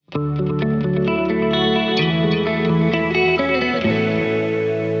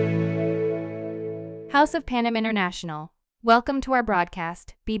House of Panem International, welcome to our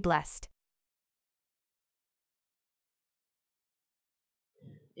broadcast. Be blessed.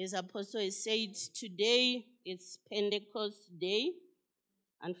 As Apostle has said, today it's Pentecost Day.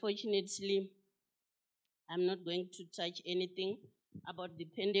 Unfortunately, I'm not going to touch anything about the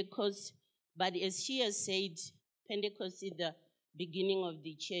Pentecost, but as she has said, Pentecost is the beginning of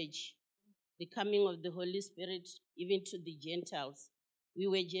the church, the coming of the Holy Spirit even to the Gentiles. We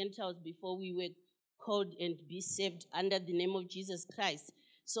were Gentiles before we were called and be saved under the name of Jesus Christ.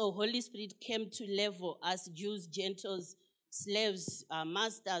 So Holy Spirit came to level us Jews, Gentiles, slaves,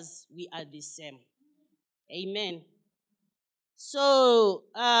 masters, we are the same. Amen. So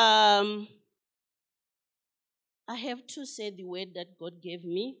I have to say the word that God gave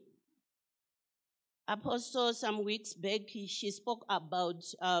me. Apostle, some weeks back, she spoke about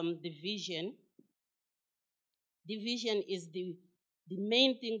the vision. The vision is the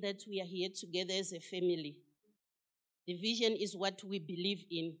main thing that we are here together as a family. The vision is what we believe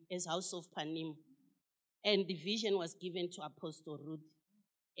in as House of Panem. And the vision was given to Apostle Ruth.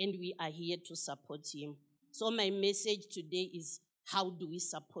 And we are here to support him. So my message today is, how do we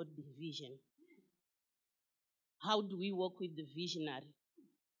support the vision? How do we work with the visionary?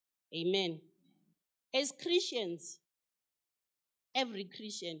 Amen. As Christians, every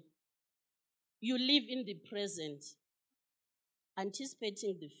Christian, you live in the present,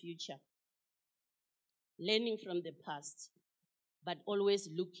 anticipating the future, learning from the past, but always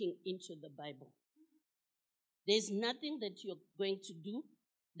looking into the Bible. There's nothing that you're going to do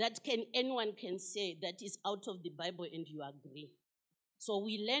that anyone can say that is out of the Bible and you agree. So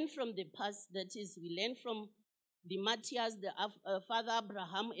we learn from the past, that is, we learn from the Matthias, the Father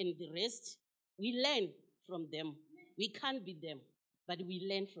Abraham and the rest. We learn from them. We can't be them, but we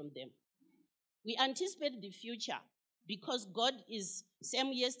learn from them. We anticipate the future because God is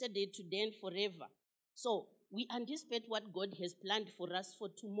same yesterday, today, and forever. So we anticipate what God has planned for us for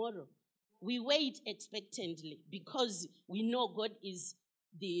tomorrow. We wait expectantly because we know God is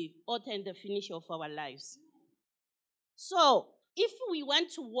the author and the finisher of our lives. So if we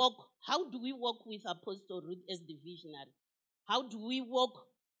want to walk, how do we walk with Apostle Ruth as the visionary? How do we walk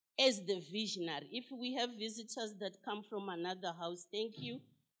as the visionary? If we have visitors that come from another house, thank you.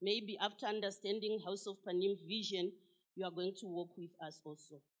 Maybe after understanding House of Panem vision, you are going to walk with us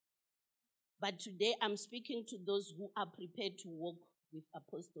also. But today I'm speaking to those who are prepared to walk with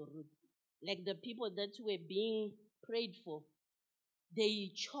Apostle Ruth. Like the people that were being prayed for,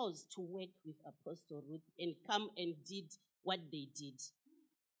 they chose to work with Apostle Ruth and come and did what they did.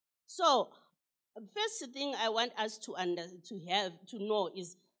 So, the first thing I want us to know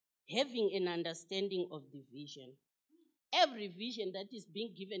is having an understanding of the vision. Every vision that is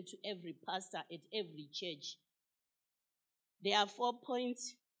being given to every pastor at every church, there are 4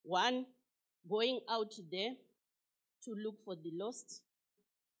 points. 1, going out there to look for the lost,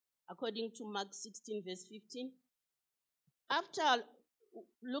 according to Mark 16, verse 15. After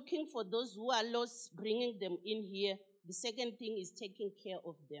looking for those who are lost, bringing them in here, the second thing is taking care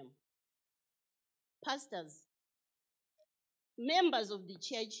of them. Pastors, members of the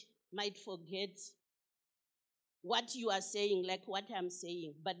church might forget what you are saying, like what I'm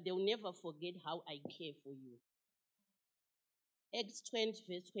saying, but they'll never forget how I care for you. Acts 20,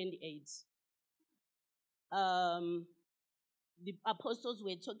 verse 28. The apostles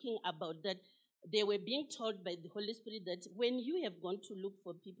were talking about that. They were being told by the Holy Spirit that when you have gone to look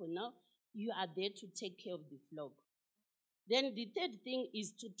for people now, you are there to take care of the flock. Then the third thing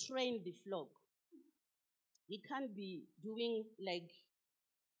is to train the flock. We can't be doing like,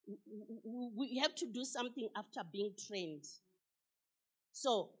 we have to do something after being trained.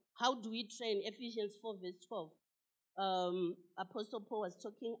 So how do we train? Ephesians 4 verse 12. Apostle Paul was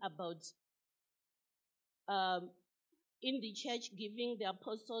talking about in the church giving the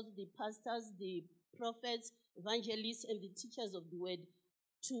apostles, the pastors, the prophets, evangelists, and the teachers of the word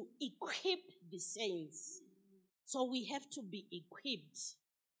to equip the saints. So we have to be equipped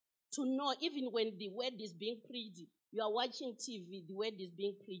to know, even when the word is being preached, you are watching TV, the word is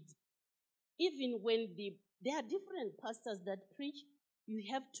being preached. Even when there are different pastors that preach, you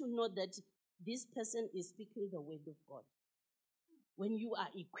have to know that this person is speaking the word of God. When you are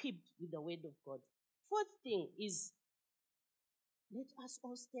equipped with the word of God. Fourth thing is, let us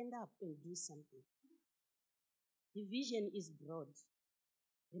all stand up and do something. The vision is broad.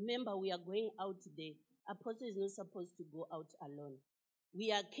 Remember, we are going out today. Apostle is not supposed to go out alone.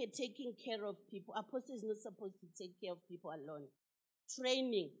 We are taking care of people. Apostle is not supposed to take care of people alone.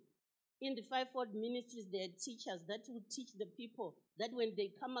 Training. In the fivefold ministries, there are teachers that will teach the people that when they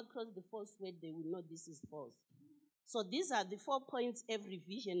come across the false word, they will know this is false. So these are the 4 points every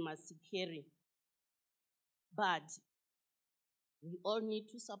vision must carry. But we all need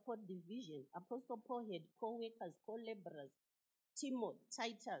to support the vision. Apostle Paul had co-workers, co-laborers, Timothy,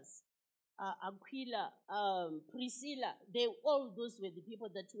 Titus, Aquila, Priscilla. All those were the people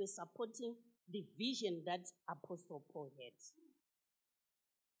that were supporting the vision that Apostle Paul had.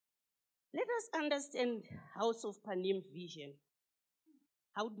 Let us understand House of Panim vision.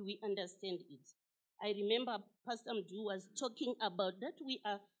 How do we understand it? I remember Pastor Mdu was talking about that we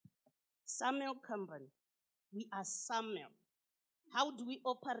are Samuel company. We are Samuel. How do we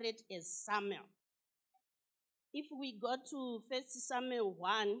operate as Samuel? If we go to 1 Samuel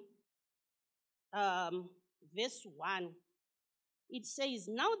 1, verse 1, it says,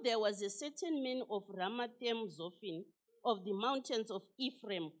 "Now there was a certain man of Ramathaim Zophim of the mountains of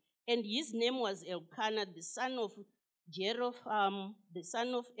Ephraim, and his name was Elkanah, the son of Jeroham, the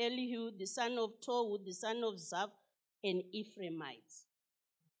son of Elihu, the son of Tohu, the son of Zaph, an Ephraimite."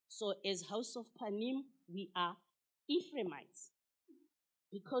 So as House of Panim, we are Ephraimites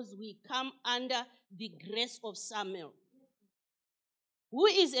because we come under the grace of Samuel. Who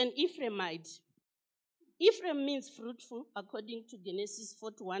is an Ephraimite? Ephraim means fruitful, according to Genesis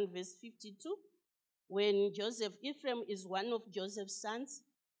 41, verse 52. When Ephraim is one of Joseph's sons.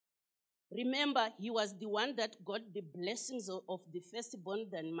 Remember, he was the one that got the blessings of the firstborn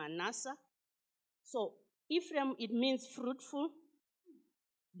than Manasseh. So Ephraim, it means fruitful.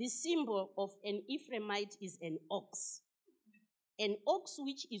 The symbol of an Ephraimite is an ox. An ox,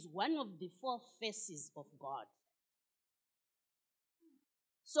 which is one of the four faces of God.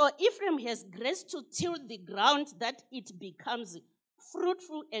 So Ephraim has grace to till the ground that it becomes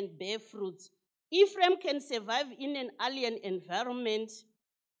fruitful and bear fruit. Ephraim can survive in an alien environment.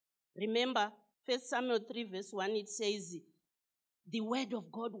 Remember, 1 Samuel 3 verse 1, it says, the word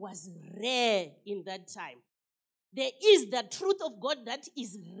of God was rare in that time. There is the truth of God that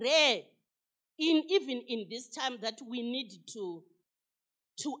is rare even in this time that we need to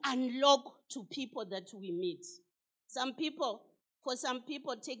unlock to people that we meet. For some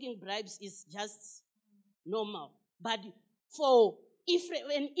people, taking bribes is just normal. But for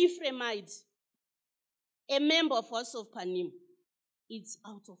an Ephraimite, a member of House of Panim, it's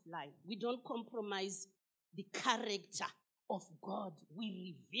out of line. We don't compromise the character of God.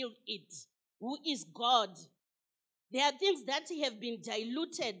 We reveal it. Who is God? There are things that have been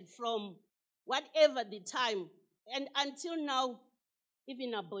diluted from whatever the time. And until now,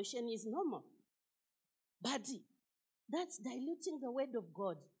 even abortion is normal. But that's diluting the word of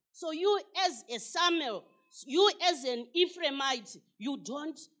God. So you as a Samuel, you as an Ephraimite, you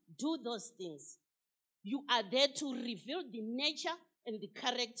don't do those things. You are there to reveal the nature and the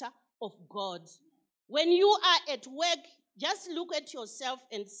character of God. When you are at work, just look at yourself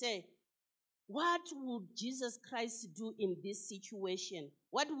and say, what would Jesus Christ do in this situation?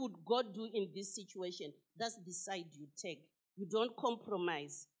 What would God do in this situation? That's the side you take. You don't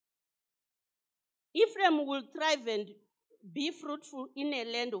compromise. Ephraim will thrive and be fruitful in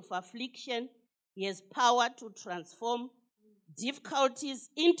a land of affliction. He has power to transform difficulties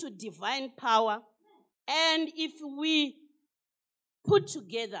into divine power. And if we put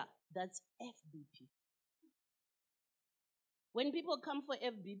together, that's FBP. When people come for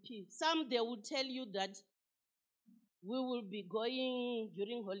FBP, some they will tell you that we will be going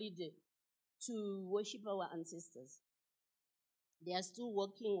during holiday to worship our ancestors. They are still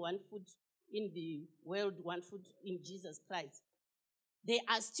walking one foot in the world, one foot in Jesus Christ. They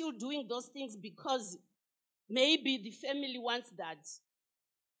are still doing those things because maybe the family wants that.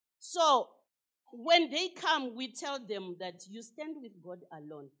 So when they come, we tell them that you stand with God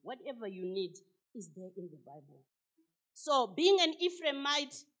alone. Whatever you need is there in the Bible. So being an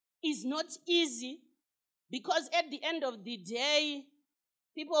Ephraimite is not easy because at the end of the day,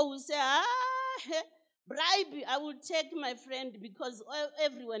 people will say, bribe, I will take my friend because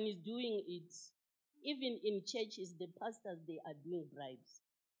everyone is doing it. Even in churches, the pastors, they are doing bribes.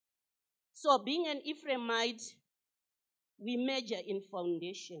 So being an Ephraimite, we major in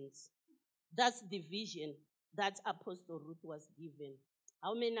foundations. That's the vision that Apostle Ruth was given.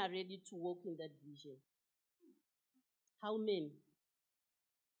 How many are ready to walk in that vision? How many?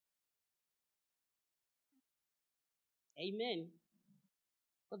 Amen.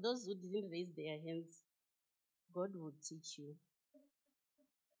 For those who didn't raise their hands, God will teach you.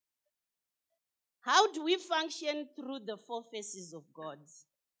 How do we function through the four faces of God?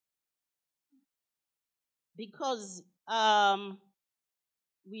 Because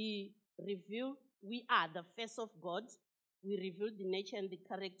we are the face of God. We reveal the nature and the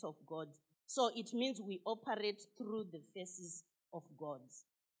character of God. So it means we operate through the faces of God.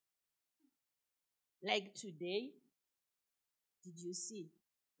 Like today, did you see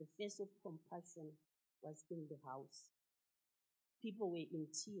the face of compassion? was in the house. People were in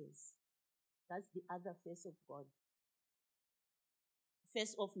tears. That's the other face of God.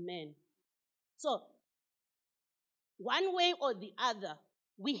 Face of man. So, one way or the other,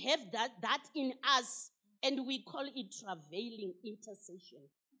 we have that in us, and we call it travailing intercession.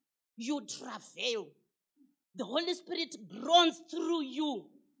 You travail. The Holy Spirit groans through you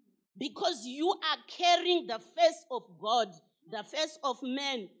because you are carrying the face of God, the face of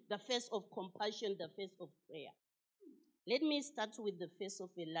man, the face of compassion, the face of prayer. Let me start with the face of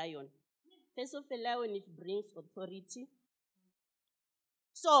a lion. Face of a lion, it brings authority.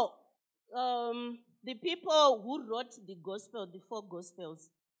 So, the people who wrote the gospel, the 4 gospels,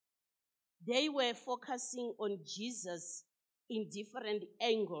 they were focusing on Jesus in different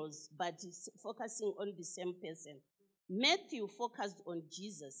angles, but focusing on the same person. Matthew focused on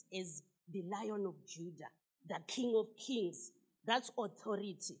Jesus as the Lion of Judah, the King of Kings. That's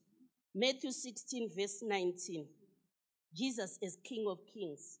authority. Matthew 16, verse 19. Jesus as King of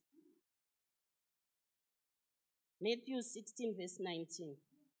Kings. Matthew 16, verse 19.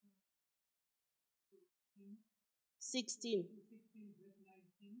 16.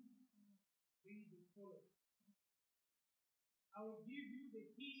 I will give you the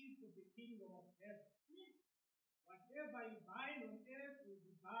keys of the kingdom of heaven. Whatever you bind on earth will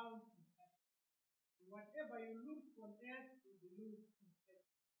be bound in heaven. Whatever you loose on earth will be loosed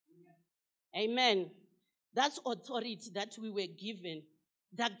in heaven. Amen. That's authority that we were given.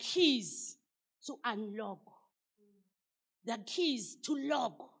 The keys to unlock. The keys to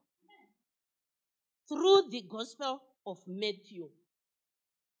lock. Through the Gospel of Matthew.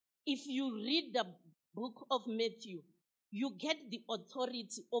 If you read the book of Matthew, you get the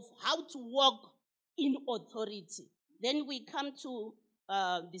authority of how to walk in authority. Then we come to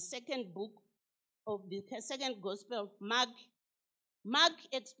the second book of the second Gospel, Mark. Mark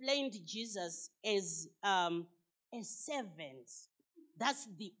explained Jesus as a servant. That's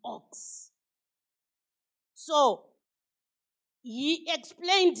the ox. So, he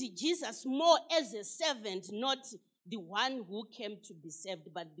explained Jesus more as a servant, not the one who came to be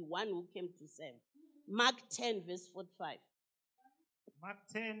saved, but the one who came to serve. Mark 10, verse 45. Mark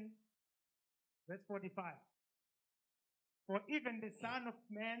 10, verse 45. For even the Son of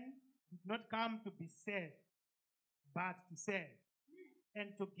Man did not come to be served, but to serve, and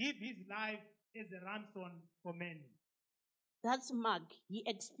to give his life as a ransom for many. That's Mark. He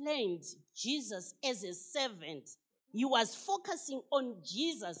explained Jesus as a servant. He was focusing on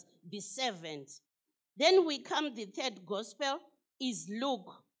Jesus, the servant. Then we come, the third gospel is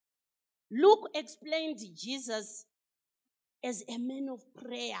Luke. Luke explained Jesus as a man of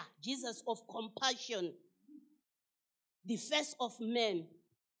prayer, Jesus of compassion. The face of man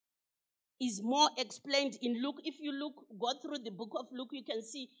is more explained in Luke. If you go through the book of Luke, you can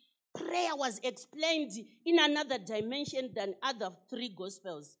see prayer was explained in another dimension than other 3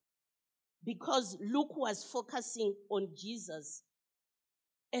 gospels, because Luke was focusing on Jesus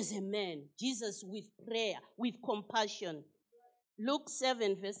as a man, Jesus with prayer, with compassion. Luke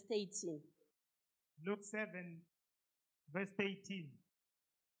 7, verse 18. Luke 7, verse 18.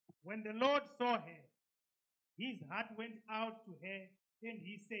 When the Lord saw her, his heart went out to her, and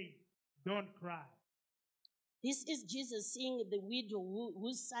he said, "Don't cry." This is Jesus seeing the widow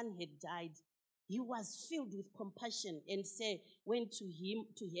whose son had died. He was filled with compassion and went to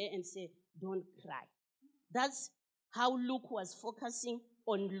her and said, "Don't cry." That's how Luke was focusing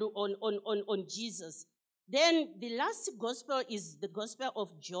on Jesus. Then the last gospel is the gospel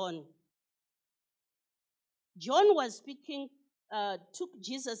of John. John was speaking, took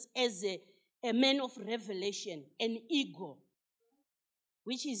Jesus as a man of revelation, an ego,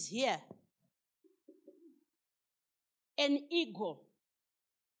 which is here. An ego,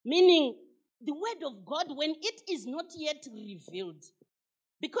 meaning the word of God when it is not yet revealed.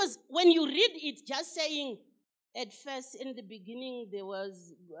 Because when you read it, just saying, at first, in the beginning, there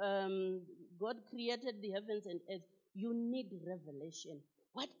was, God created the heavens and earth. You need revelation.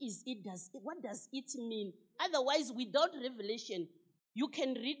 What is it? What does it mean? Otherwise, without revelation, you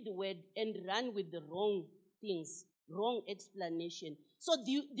can read the word and run with the wrong things, wrong explanation. So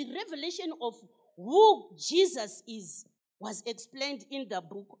the revelation of who Jesus is was explained in the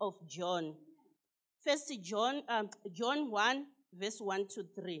book of John. First John 1, verse 1 to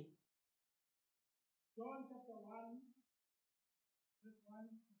 3. John chapter 1, verse 1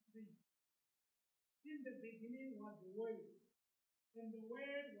 to 3. In the beginning was the Word, and the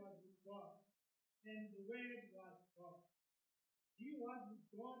Word was with God, and the Word was God. He was with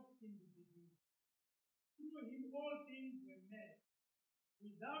God in the beginning. Through him all things were made.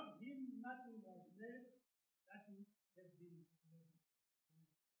 Without him nothing was made that has been made.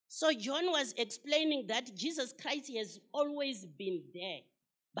 So John was explaining that Jesus Christ has always been there,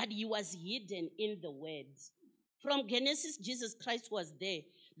 but he was hidden in the Word. From Genesis, Jesus Christ was there.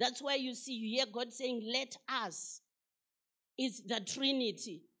 That's why you hear God saying, let us. It's the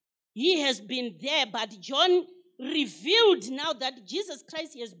Trinity. He has been there, but John revealed now that Jesus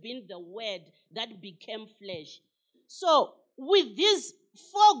Christ has been the Word that became flesh. So with these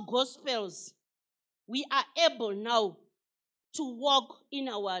 4 Gospels, we are able now to walk in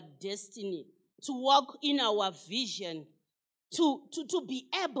our destiny, to walk in our vision, to be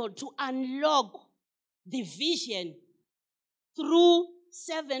able to unlock the vision through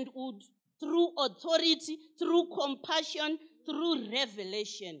servanthood, through authority, through compassion, through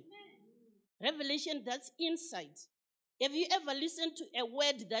revelation. Revelation, that's insight. Have you ever listened to a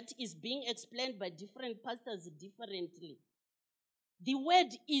word that is being explained by different pastors differently? The word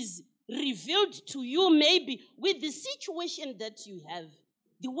is revealed to you maybe with the situation that you have.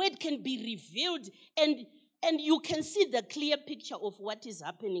 The word can be revealed and you can see the clear picture of what is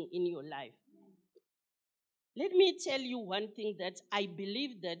happening in your life. Let me tell you one thing that I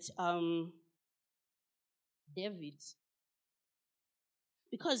believe that David,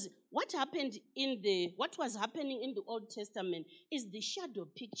 because what was happening in the Old Testament is the shadow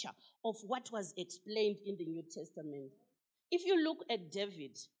picture of what was explained in the New Testament. If you look at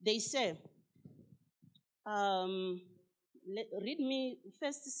David, they say, read me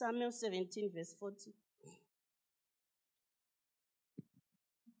 1 Samuel 17, verse 40.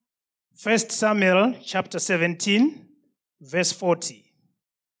 1 Samuel chapter 17, verse 40.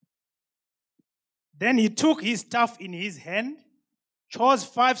 Then he took his staff in his hand, chose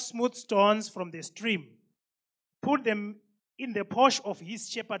 5 smooth stones from the stream, put them in the pouch of his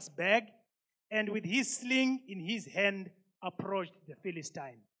shepherd's bag, and with his sling in his hand approached the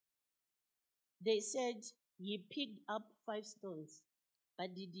Philistine. They said he picked up 5 stones.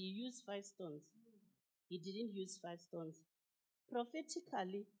 But did he use 5 stones? He didn't use 5 stones.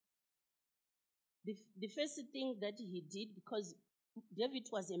 Prophetically, the first thing that he did, because David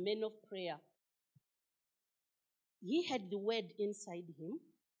was a man of prayer, he had the word inside him.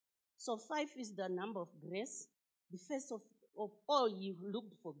 So 5 is the number of grace. The first of all, he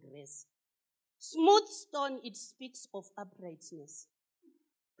looked for grace. Smooth stone, it speaks of uprightness.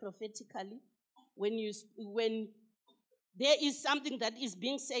 Prophetically, when there is something that is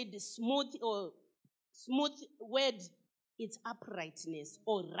being said, smooth word, it's uprightness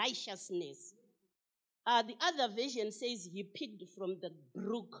or righteousness. The other version says he picked from the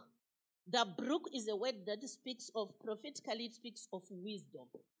brook. The brook is a word that speaks of, prophetically, it speaks of wisdom.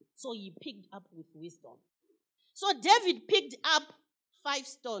 So he picked up with wisdom. So David picked up 5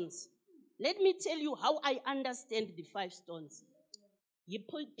 stones. Let me tell you how I understand the 5 stones. He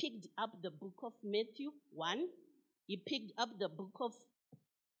picked up the book of Matthew 1. He picked up the book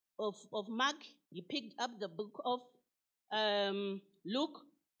of Mark. He picked up the book of Luke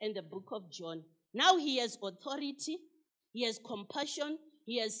and the book of John. Now he has authority. He has compassion.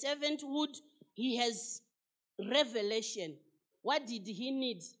 He has servanthood. He has revelation. What did he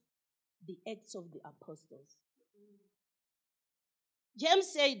need? The Acts of the Apostles.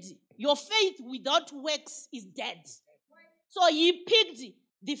 James said, your faith without works is dead. So he picked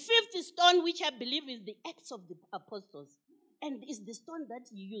the 5th stone, which I believe is the Acts of the Apostles. And is the stone that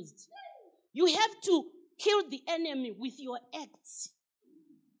he used. You have to kill the enemy with your acts.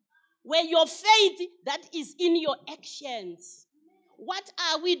 Where your faith that is in your actions. What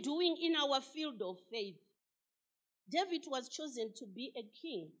are we doing in our field of faith? David was chosen to be a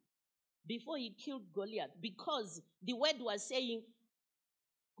king before he killed Goliath, because the word was saying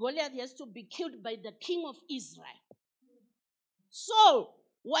Goliath has to be killed by the king of Israel. Saul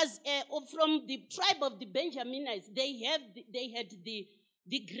was from the tribe of the Benjaminites. They had the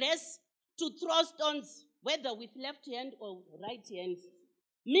grace to throw stones, whether with left hand or right hand,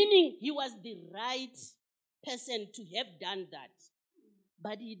 meaning he was the right person to have done that.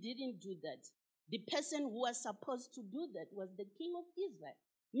 But he didn't do that. The person who was supposed to do that was the king of Israel,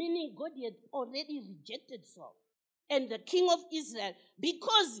 meaning God had already rejected Saul. And the king of Israel,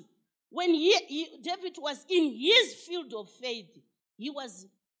 because when David was in his field of faith, he was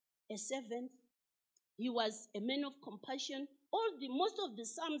a servant, he was a man of compassion. Most of the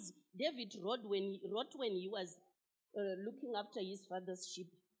Psalms David wrote when he was looking after his father's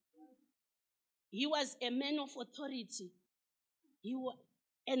sheep. He was a man of authority.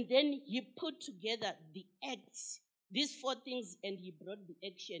 And then he put together the acts, these 4 things, and he brought the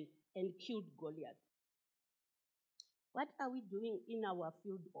action and killed Goliath. What are we doing in our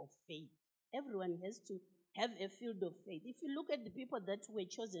field of faith? Everyone has to have a field of faith. If you look at the people that were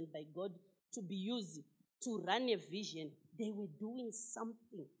chosen by God to be used to run a vision, they were doing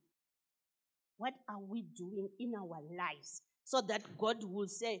something What are we doing in our lives? So that God will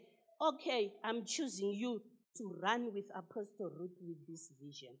say, okay, I'm choosing you to run with Apostle Ruth with this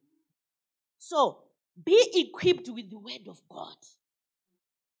vision. So, be equipped with the word of God.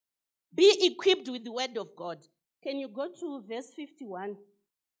 Be equipped with the word of God. Can you go to verse 51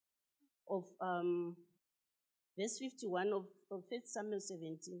 of verse 51 of 1 Samuel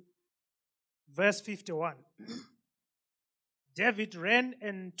 17? Verse 51. David ran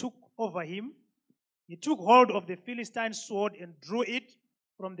and took over him. He took hold of the Philistine sword and drew it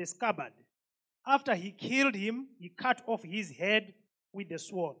from the scabbard. After he killed him, he cut off his head with the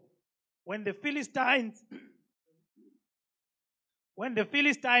sword. When the Philistines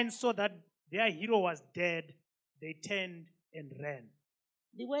saw that their hero was dead, they turned and ran.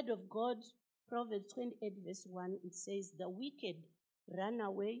 The word of God, Proverbs 28 verse 1, it says, the wicked run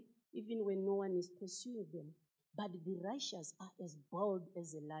away even when no one is pursuing them, but the righteous are as bold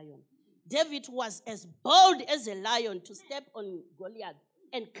as a lion. David was as bold as a lion to step on Goliath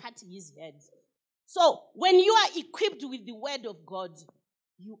and cut his head. So, when you are equipped with the word of God,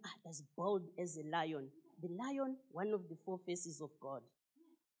 you are as bold as a lion. The lion, one of the four faces of God.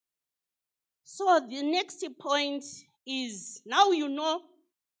 So, the next point is, now you know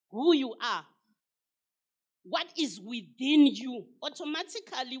who you are. What is within you?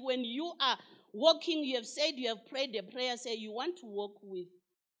 Automatically, when you are walking, you have said, you have prayed a prayer, say you want to walk with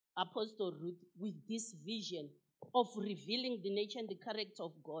Apostle Ruth with this vision of revealing the nature and the character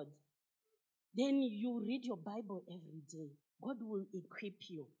of God. Then you read your Bible every day. God will equip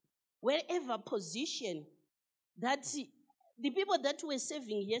you. Wherever position that the people that were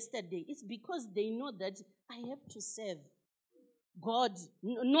serving yesterday, it's because they know that I have to serve God.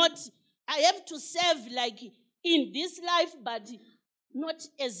 Not, I have to serve like in this life, but not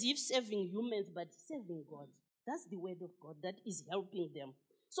as if serving humans, but serving God. That's the word of God that is helping them.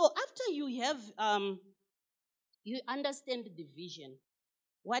 So after you have, you understand the vision,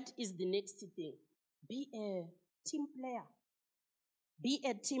 what is the next thing? Be a team player. Be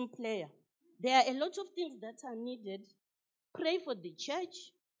a team player. There are a lot of things that are needed. Pray for the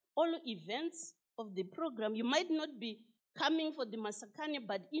church, all events of the program. You might not be coming for the Masakane,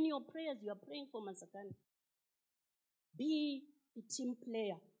 but in your prayers, you are praying for Masakane. Be a team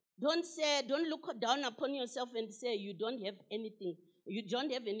player. Don't look down upon yourself and say you don't have anything. You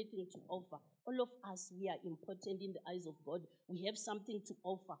don't have anything to offer. All of us, we are important in the eyes of God. We have something to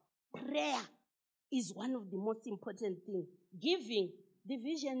offer. Prayer is one of the most important things. Giving, the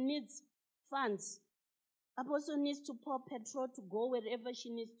vision needs funds. Apostle needs to pour petrol to go wherever she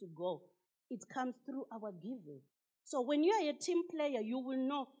needs to go. It comes through our giving. So when you are a team player, you will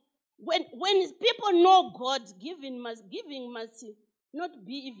know. When people know God, giving must not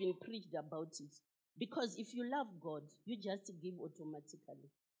be even preached about it. Because if you love God, you just give automatically.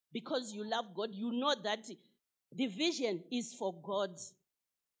 Because you love God, you know that the vision is for God.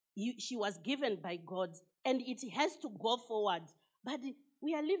 She was given by God, and it has to go forward. But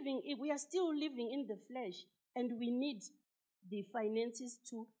we are still living in the flesh, and we need the finances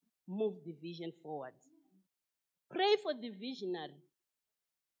to move the vision forward. Pray for the visionary.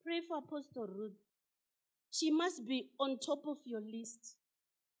 Pray for Apostle Ruth. She must be on top of your list.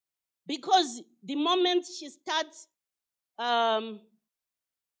 Because the moment she starts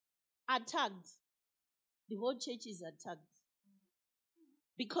attacked, the whole church is attacked.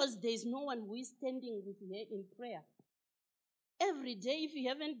 Because there is no one who is standing with her in prayer. Every day, if you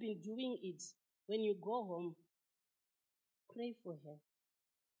haven't been doing it, when you go home, pray for her.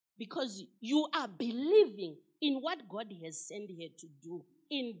 Because you are believing in what God has sent her to do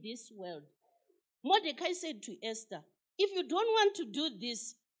in this world. Mordecai said to Esther, if you don't want to do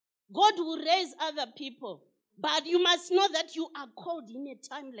this, God will raise other people. But you must know that you are called in a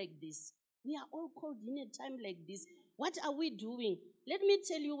time like this. We are all called in a time like this. What are we doing? Let me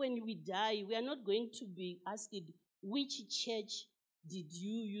tell you, when we die, we are not going to be asked, which church did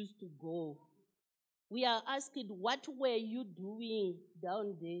you used to go? We are asked, what were you doing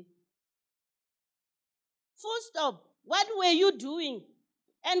down there? Full stop. What were you doing?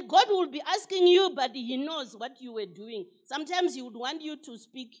 And God will be asking you, but He knows what you were doing. Sometimes He would want you to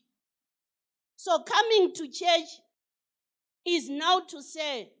speak. So coming to church is now to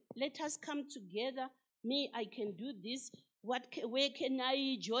say, let us come together. Me, I can do this. Where can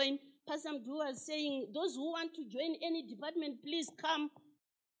I join? Pastor Mdu was saying, those who want to join any department, please come.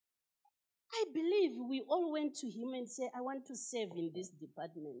 I believe we all went to him and said, I want to serve in this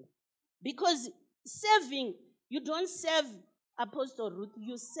department. Because serving, you don't serve Apostle Ruth,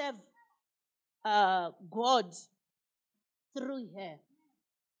 you serve God through her.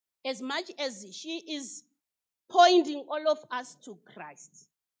 As much as she is pointing all of us to Christ.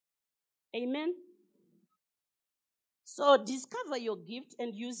 Amen? So discover your gift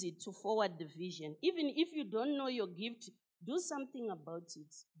and use it to forward the vision. Even if you don't know your gift, do something about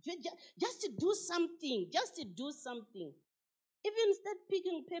it. Just to do something. Just to do something. Even start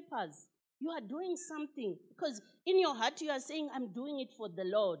picking papers. You are doing something. Because in your heart you are saying, I'm doing it for the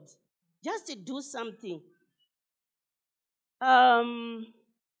Lord. Just to do something.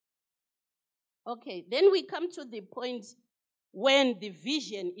 Okay, then we come to the point when the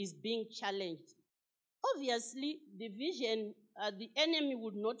vision is being challenged. Obviously, the vision, the enemy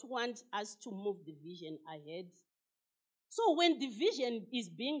would not want us to move the vision ahead. So when the vision is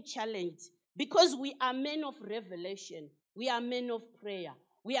being challenged, because we are men of revelation, we are men of prayer,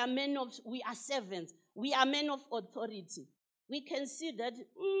 we are servants, we are men of authority, we can see that,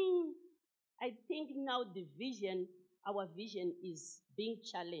 I think now our vision is being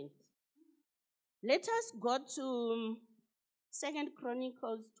challenged. Let us go to 2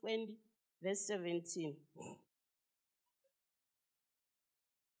 Chronicles 20, verse 17.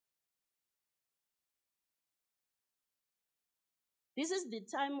 This is the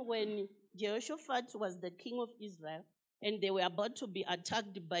time when Jehoshaphat was the king of Israel, and they were about to be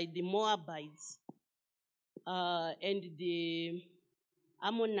attacked by the Moabites and the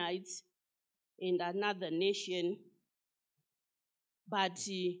Ammonites and another nation. But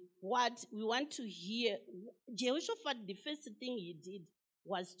what we want to hear, Jehoshaphat, the first thing he did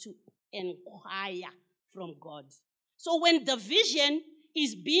was to inquire from God. So when the vision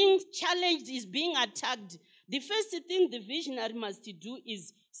is being challenged, is being attacked, the first thing the visionary must do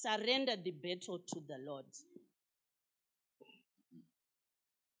is surrender the battle to the Lord.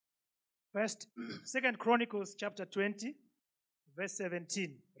 First, 2 Chronicles chapter 20, verse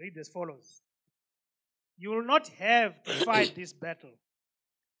 17. Read as follows. You will not have to fight this battle.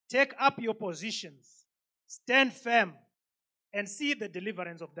 Take up your positions, stand firm, and see the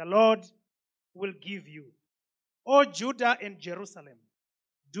deliverance of the Lord will give you. O Judah and Jerusalem,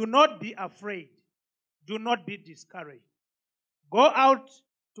 do not be afraid. Do not be discouraged. Go out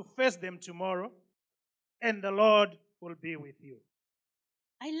to face them tomorrow, and the Lord will be with you.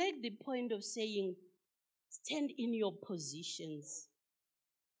 I like the point of saying, stand in your positions.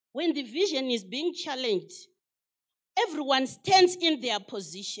 When the vision is being challenged, everyone stands in their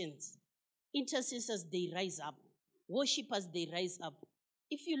positions. Intercessors, they rise up. Worshippers, they rise up.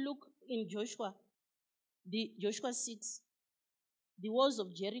 If you look in Joshua 6, the walls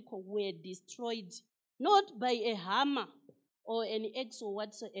of Jericho were destroyed not by a hammer or an axe or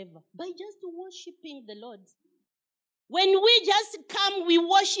whatsoever, by just worshiping the Lord. When we just come, we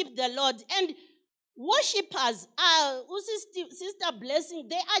worship the Lord. And worshippers are, Sister Blessing,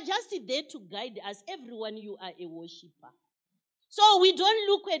 they are just there to guide us. Everyone, you are a worshipper. So we don't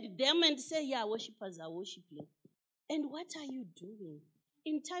look at them and say, yeah, worshippers are worshiping. And what are you doing?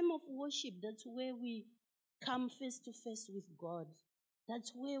 In time of worship, that's where we come face to face with God.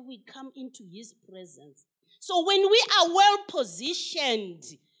 That's where we come into His presence. So when we are well positioned,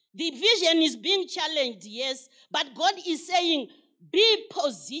 the vision is being challenged, yes, but God is saying, be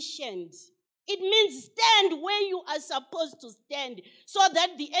positioned. It means stand where you are supposed to stand, so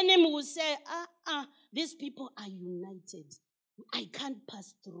that the enemy will say, these people are united. I can't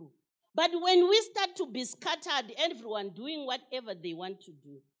pass through. But when we start to be scattered, everyone doing whatever they want to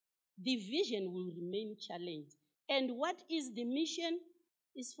do, the vision will remain challenged. And what is the mission?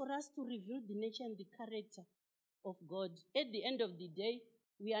 Is for us to reveal the nature and the character of God. At the end of the day,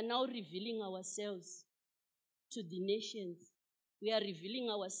 we are now revealing ourselves to the nations. We are revealing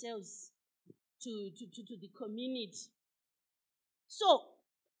ourselves to the community. So,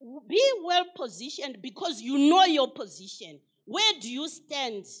 be well positioned because you know your position. Where do you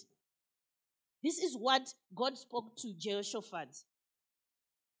stand? This is what God spoke to Jehoshaphat.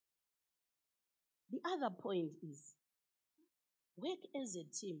 The other point is, work as a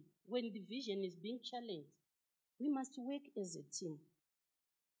team. When the vision is being challenged, we must work as a team.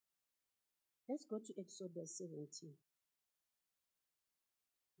 Let's go to Exodus 17,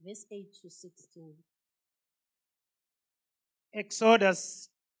 verse 8 to 16. Exodus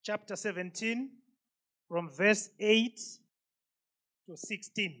chapter 17, from verse 8 to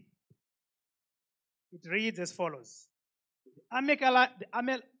 16. It reads as follows.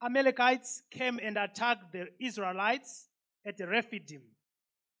 The Amalekites came and attacked the Israelites at Rephidim.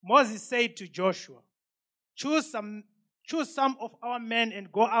 Moses said to Joshua, choose some of our men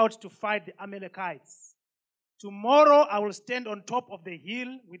and go out to fight the Amalekites. Tomorrow I will stand on top of the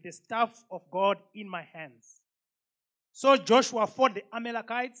hill with the staff of God in my hands. So Joshua fought the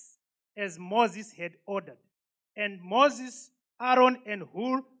Amalekites as Moses had ordered. And Moses, Aaron, and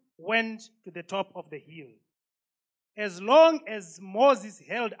Hur went to the top of the hill. As long as Moses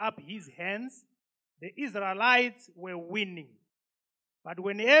held up his hands, the Israelites were winning. But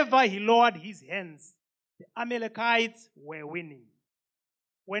whenever he lowered his hands, the Amalekites were winning.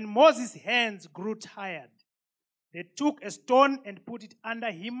 When Moses' hands grew tired, they took a stone and put it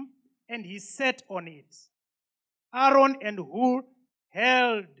under him, and he sat on it. Aaron and Hur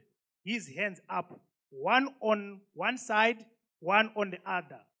held his hands up, one on one side, one on the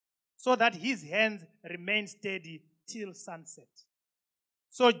other, so that his hands remained steady till sunset.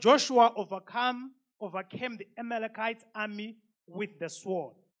 So Joshua overcame the Amalekite army with the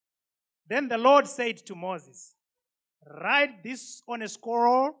sword. Then the Lord said to Moses, "Write this on a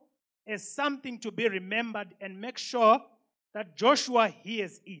scroll as something to be remembered, and make sure that Joshua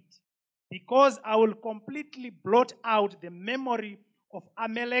hears it, because I will completely blot out the memory of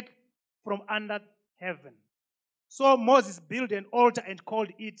Amalek from under heaven." So Moses built an altar and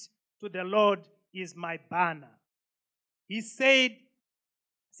called it, "To the Lord is my banner." He said,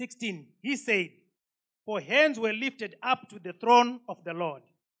 16, he said, "For hands were lifted up to the throne of the Lord.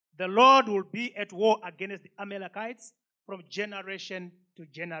 The Lord will be at war against the Amalekites from generation to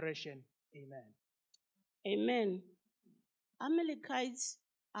generation." Amen. Amen. Amalekites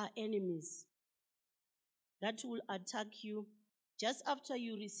are enemies that will attack you. Just after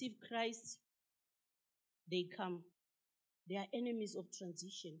you receive Christ, they come. They are enemies of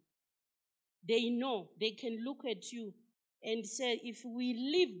transition. They know, they can look at you and say, if we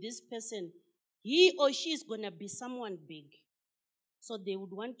leave this person, he or she is going to be someone big. So they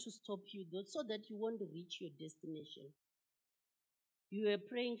would want to stop you so that you won't reach your destination. You were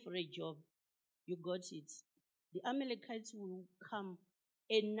praying for a job, you got it. The Amalekites will come,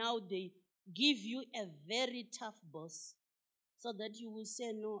 and now they give you a very tough boss, so that you will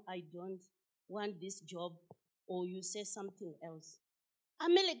say, "No, I don't want this job," or you say something else.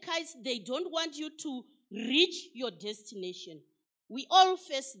 Amalekites, they don't want you to reach your destination. We all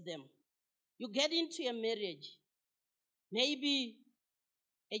face them. You get into a marriage. Maybe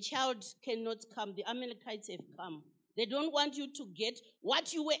a child cannot come. The Amalekites have come. They don't want you to get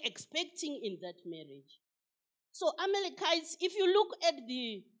what you were expecting in that marriage. So Amalekites, if you look at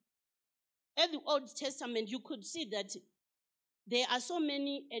the Old Testament, you could see that there are so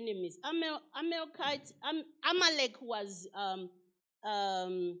many enemies. Amalek was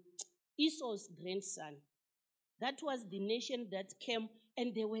Esau's grandson. That was the nation that came,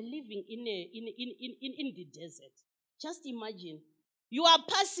 and they were living in the desert. Just imagine, you are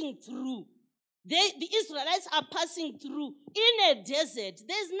passing through. The Israelites are passing through in a desert.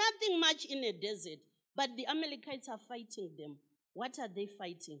 There's nothing much in a desert, but the Amalekites are fighting them. What are they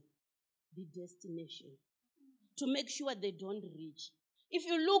fighting? The destination, to make sure they don't reach. If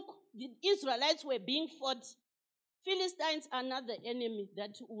you look, the Israelites were being fought. Philistines are another enemy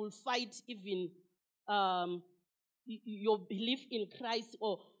that will fight even your belief in Christ,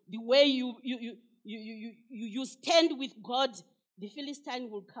 or the way you stand with God. The Philistine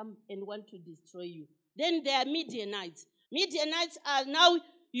will come and want to destroy you. Then there are Midianites. Midianites are now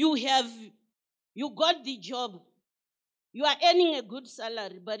you got the job. You are earning a good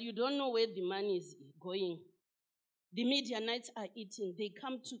salary, but you don't know where the money is going. The Midianites are eating. They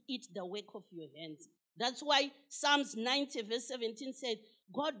come to eat the work of your hands. That's why Psalms 90 verse 17 said,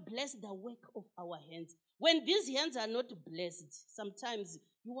 "God bless the work of our hands." When these hands are not blessed, sometimes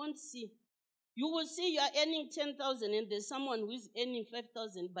you won't see. You will see you are earning 10,000 and there's someone who is earning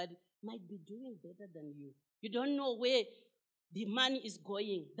 5,000 but might be doing better than you. You don't know where the money is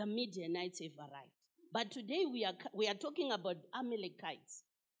going. The Midianites have arrived. But today we are talking about Amalekites.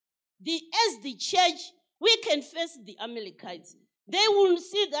 As the church, we can face the Amalekites. They will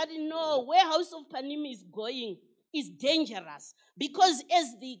see that no, where House of Panim is going is dangerous, because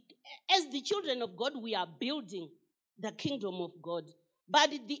as the children of God, we are building the kingdom of God.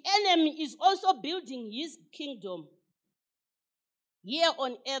 But the enemy is also building his kingdom here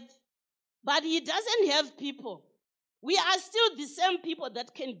on earth. But he doesn't have people. We are still the same people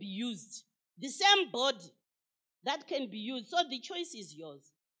that can be used. The same body that can be used. So the choice is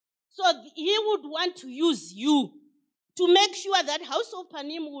yours. So he would want to use you to make sure that House of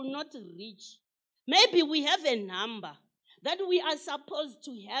Panim will not reach. Maybe we have a number that we are supposed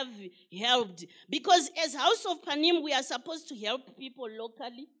to have helped. Because as House of Panim, we are supposed to help people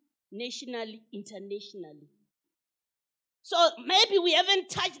locally, nationally, internationally. So maybe we have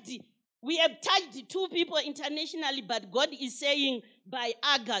touched the 2 people internationally, but God is saying by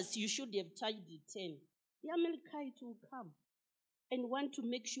August, you should have touched the 10. The Amalekite will come and want to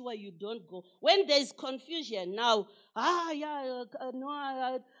make sure you don't go. When there's confusion now, I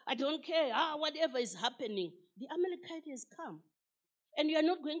don't care, whatever is happening, the Amalekite has come. And you are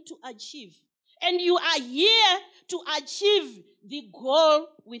not going to achieve. And you are here to achieve the goal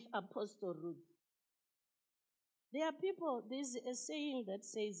with Apostle Ruth. There are people, there's a saying that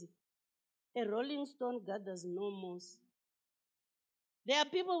says, a rolling stone gathers no moss. There are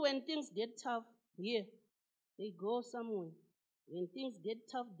people, when things get tough here, they go somewhere. When things get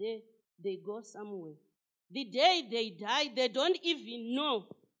tough there, they go somewhere. The day they die, they don't even know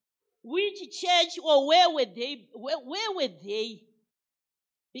which church or where were they. Where were they?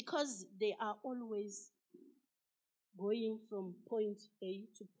 Because they are always going from point A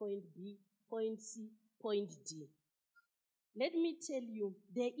to point B, point C, point D. Let me tell you,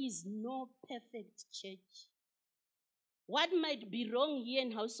 there is no perfect church. What might be wrong here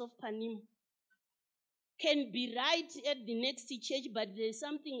in House of Panim can be right at the next church, but there's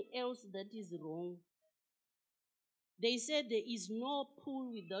something else that is wrong. They said there is no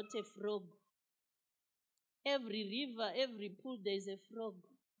pool without a frog. Every river, every pool, there's a frog.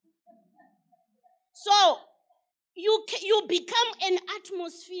 So you become an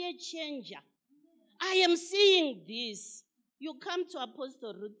atmosphere changer. I am seeing this. You come to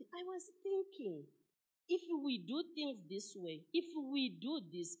Apostle Ruth. I was thinking, if we do things this way, if we do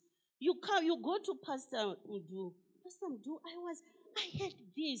this, you go to Pastor Mdu. Pastor Mdu, I heard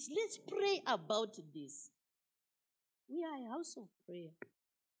this. Let's pray about this. We are a house of prayer.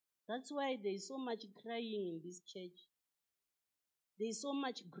 That's why there is so much crying in this church. There is so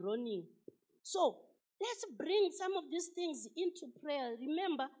much groaning. So let's bring some of these things into prayer.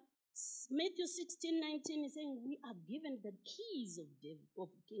 Remember, Matthew 16:19 is saying we are given the keys of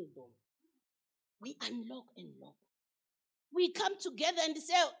kingdom. We unlock and lock. We come together and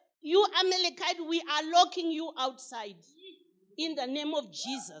say, you Amalekite, we are locking you outside in the name of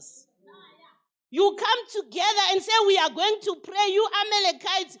Jesus. You come together and say, we are going to pray. You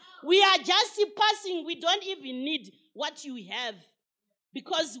Amalekites, we are just passing. We don't even need what you have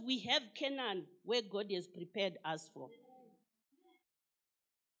because we have Canaan where God has prepared us for.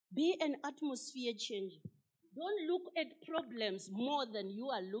 Be an atmosphere changer. Don't look at problems more than you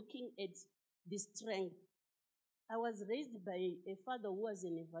are looking at the strength. I was raised by a father who was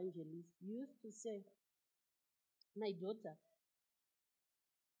an evangelist. He used to say, my daughter,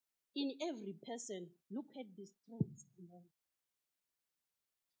 in every person, look at the strengths alone.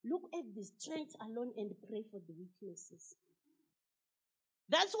 Look at the strengths alone and pray for the weaknesses.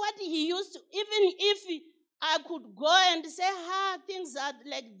 That's what he used to, even if I could go and say, things are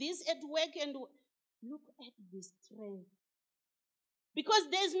like this at work, and look at the strength. Because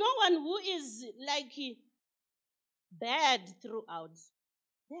there's no one who is like bad throughout.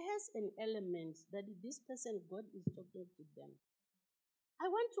 There has an element that this person, God is talking to them. I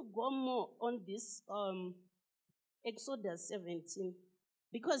want to go more on this Exodus 17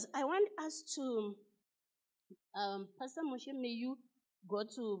 because I want us to, Pastor Moshe, may you go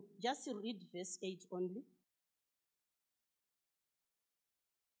to just read verse 8 only.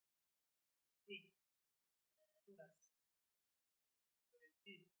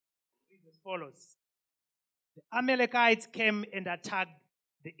 As follows. The Amalekites came and attacked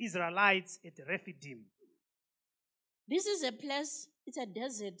the Israelites at Rephidim. This is a place, it's a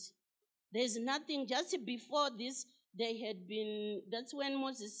desert. There's nothing. Just before this, they had been, that's when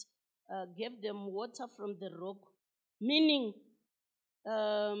Moses gave them water from the rock. Meaning,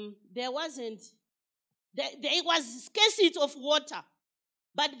 there was scarcity of water.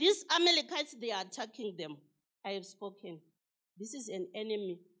 But these Amalekites, they are attacking them. I have spoken. This is an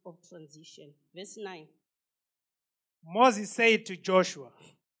enemy of transition. Verse 9. Moses said to Joshua,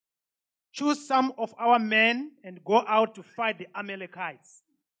 choose some of our men and go out to fight the Amalekites.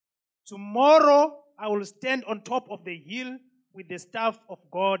 Tomorrow I will stand on top of the hill with the staff of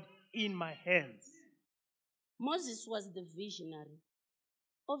God in my hands. Moses was the visionary.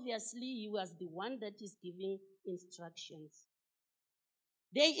 Obviously, he was the one that is giving instructions.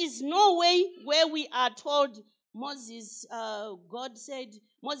 There is no way where we are told Moses, God said,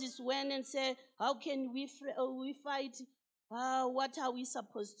 Moses went and said, how can we fight? What are we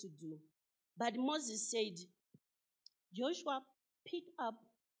supposed to do? But Moses said, Joshua, pick up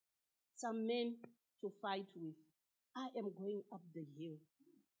some men to fight with. I am going up the hill.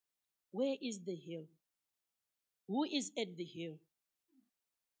 Where is the hill? Who is at the hill?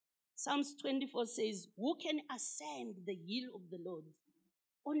 Psalms 24 says, who can ascend the hill of the Lord?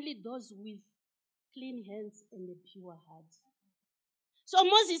 Only those with clean hands and a pure heart. So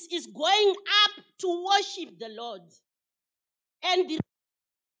Moses is going up to worship the Lord. And the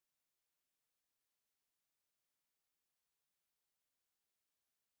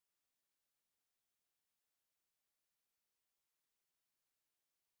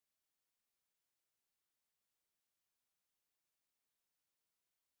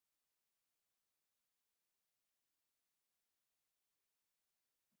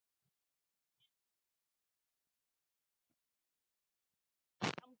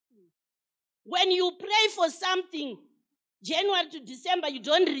When you pray for something, January to December, you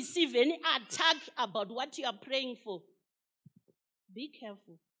don't receive any attack about what you are praying for. Be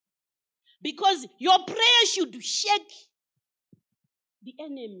careful. Because your prayer should shake the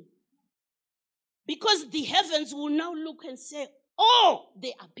enemy. Because the heavens will now look and say, oh,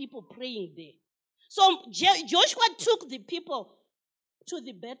 there are people praying there. So Joshua took the people to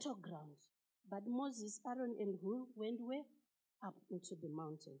the battleground. But Moses, Aaron, and Hur went where? Up into the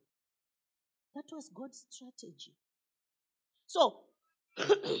mountain. That was God's strategy. So,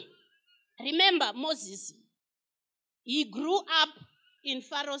 remember Moses, he grew up in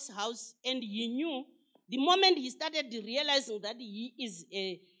Pharaoh's house, and he knew the moment he started realizing that he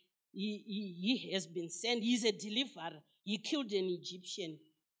has been sent, he's a deliverer. He killed an Egyptian,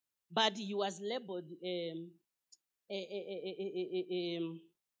 but he was labeled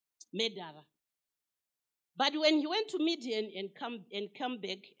murderer. But when he went to Midian and come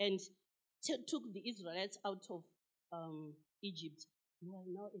back and took the Israelites out of Egypt, he was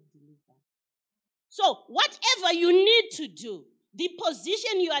now a deliverer. So whatever you need to do, the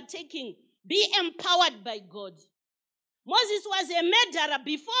position you are taking, be empowered by God. Moses was a murderer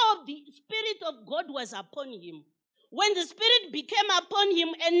before the Spirit of God was upon him. When the Spirit became upon him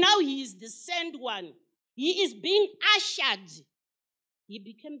and now he is the sent one, he is being ushered, he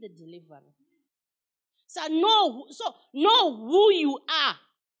became the deliverer. So know who you are.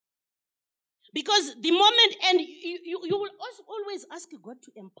 Because the moment, and you will also always ask God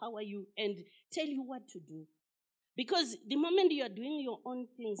to empower you and tell you what to do. Because the moment you are doing your own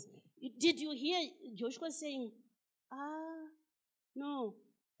things, did you hear Joshua saying, no,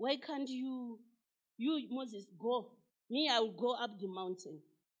 why can't you, Moses, go? Me, I will go up the mountain.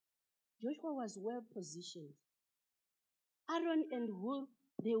 Joshua was well positioned. Aaron and Hur,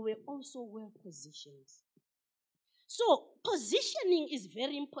 they were also well positioned. So positioning is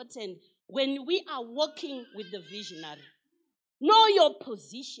very important when we are working with the visionary. Know your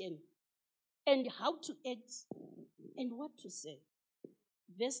position and how to act and what to say.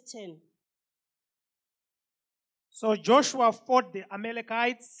 Verse 10. So Joshua fought the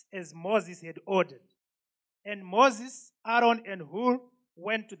Amalekites as Moses had ordered. And Moses, Aaron, and Hur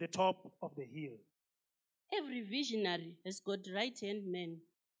went to the top of the hill. Every visionary has got right-hand men,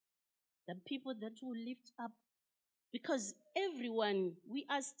 the people that will lift up. Because everyone, we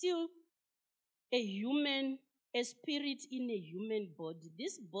are still a human, a spirit in a human body.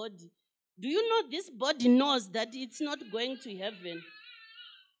 This body, do you know this body knows that it's not going to heaven?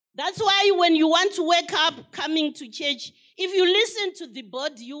 That's why when you want to wake up coming to church, if you listen to the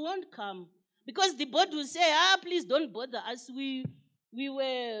body, you won't come. Because the body will say, please don't bother us. We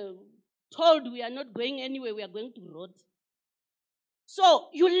were told we are not going anywhere, we are going to rot. So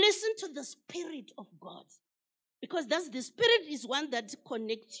you listen to the Spirit of God. Because that's the Spirit is one that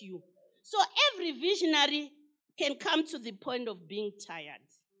connects you. So every visionary can come to the point of being tired.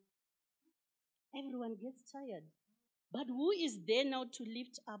 Everyone gets tired. But who is there now to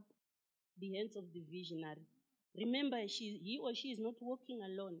lift up the hands of the visionary? Remember, he or she is not walking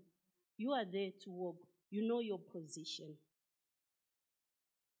alone. You are there to walk. You know your position.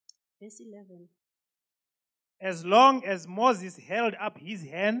 Verse 11. As long as Moses held up his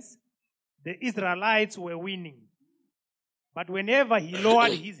hands, the Israelites were winning. But whenever he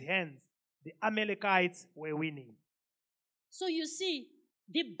lowered his hands, the Amalekites were winning. So you see,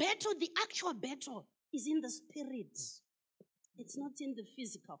 the battle, the actual battle, is in the spirit. It's not in the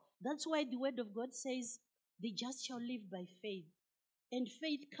physical. That's why the word of God says, the just shall live by faith. And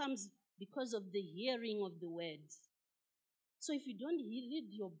faith comes because of the hearing of the words. So if you don't read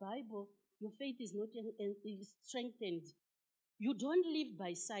your Bible, your faith is not strengthened. You don't live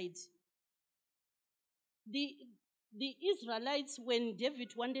by sight. The Israelites, when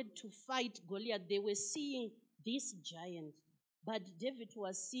David wanted to fight Goliath, they were seeing this giant. But David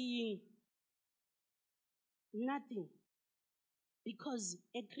was seeing nothing. Because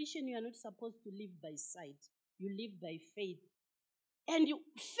a Christian, you are not supposed to live by sight. You live by faith. And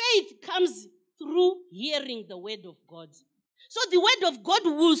faith comes through hearing the word of God. So the word of God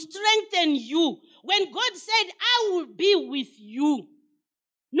will strengthen you. When God said, I will be with you,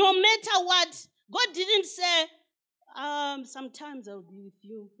 no matter what, God didn't say, sometimes I'll be with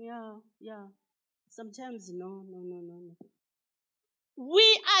you. Yeah. Sometimes, no.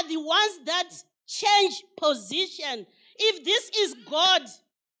 We are the ones that change position. If this is God,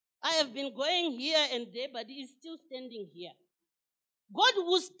 I have been going here and there, but he is still standing here. God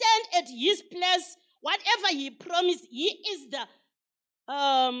will stand at his place. Whatever he promised, he is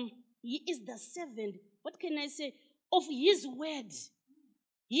the servant. What can I say? Of his word.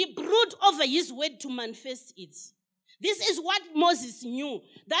 He brooded over his word to manifest it. This is what Moses knew,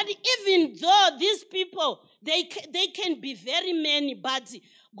 that even though these people, they can be very many, but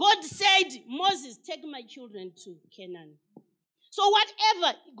God said, Moses, take my children to Canaan. So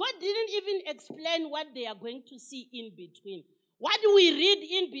whatever, God didn't even explain what they are going to see in between. What we read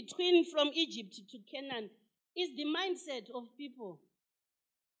in between from Egypt to Canaan is the mindset of people.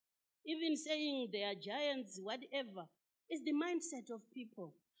 Even saying they are giants, whatever, is the mindset of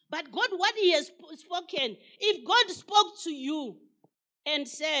people. But God, what he has spoken, if God spoke to you and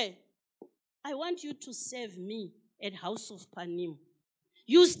said, I want you to serve me at House of Panim,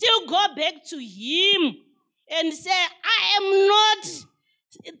 you still go back to him and say,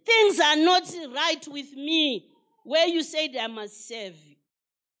 things are not right with me, where you said I must serve.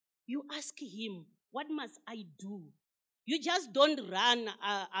 You ask him, what must I do? You just don't run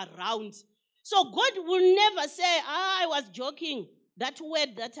around. So God will never say, I was joking. That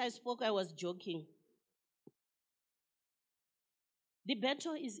word that I spoke, I was joking. The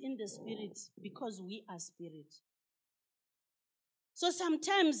battle is in the spirit because we are spirit. So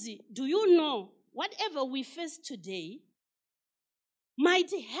sometimes, do you know, whatever we face today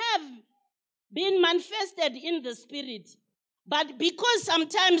might have been manifested in the spirit. But because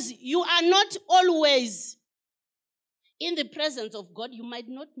sometimes you are not always in the presence of God, you might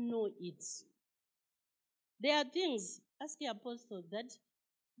not know it. There are things, ask the apostle, that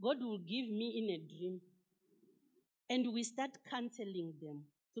God will give me in a dream. And we start canceling them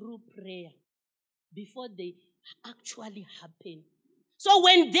through prayer before they actually happen. So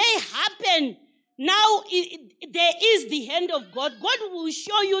when they happen, now there is the hand of God. God will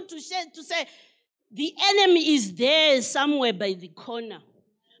show you to say, the enemy is there somewhere by the corner.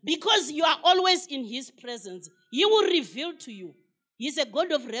 Because you are always in his presence. He will reveal to you. He's a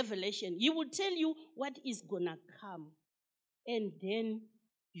God of revelation. He will tell you what is going to come. And then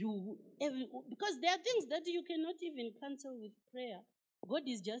because there are things that you cannot even cancel with prayer. God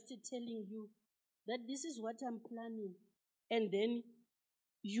is just telling you that this is what I'm planning. And then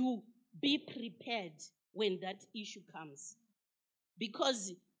you be prepared when that issue comes.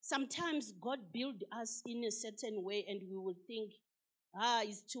 Because sometimes God build us in a certain way and we will think,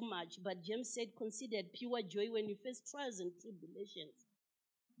 it's too much. But James said, consider it pure joy when you face trials and tribulations.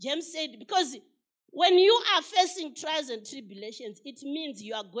 James said, because when you are facing trials and tribulations, it means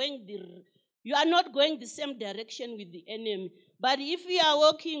you are not going the same direction with the enemy. But if you are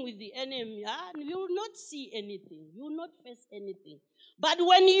walking with the enemy, you will not see anything. You will not face anything. But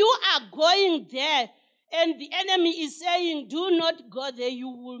when you are going there and the enemy is saying, do not go there, you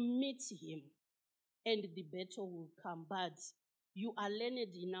will meet him. And the battle will come. But you are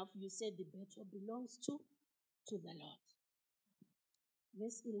learned enough. You said the battle belongs to the Lord.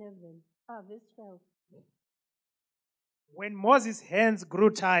 Verse 12. When Moses' hands grew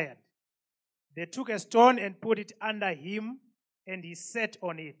tired, they took a stone and put it under him, and he sat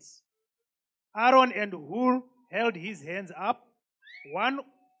on it. Aaron and Hur held his hands up, one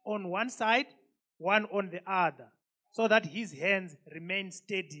on one side, one on the other, so that his hands remained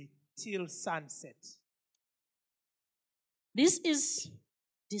steady till sunset. This is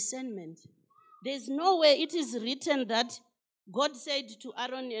discernment. There's no way it is written that God said to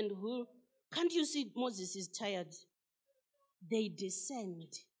Aaron and Hur, can't you see Moses is tired? They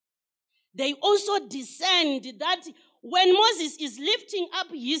discerned. They also discerned that when Moses is lifting up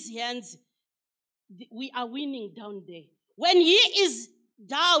his hands, we are winning down there. When he is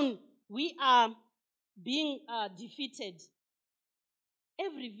down, we are being defeated.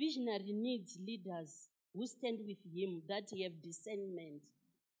 Every visionary needs leaders who stand with him, that have discernment.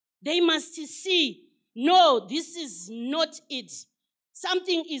 They must see, no, this is not it.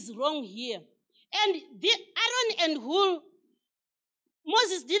 Something is wrong here. And Aaron and Hur,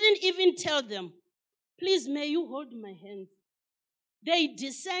 Moses didn't even tell them, please, may you hold my hand. They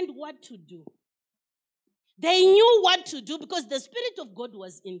discerned what to do. They knew what to do because the Spirit of God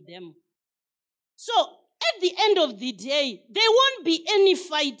was in them. So, at the end of the day, there won't be any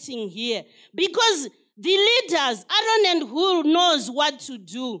fighting here because the leaders, Aaron and Hur, knows what to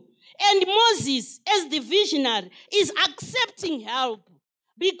do. And Moses, as the visionary, is accepting help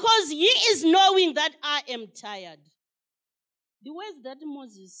because he is knowing that I am tired. The words that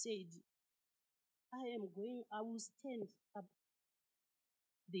Moses said, I will stand up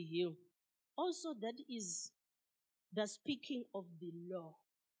the hill. Also, that is the speaking of the law.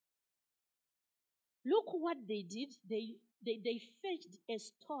 Look what they did. They fetched a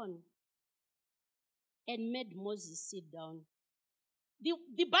stone and made Moses sit down.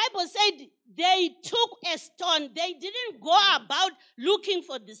 The Bible said they took a stone. They didn't go about looking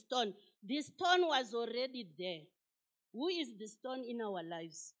for the stone. The stone was already there. Who is the stone in our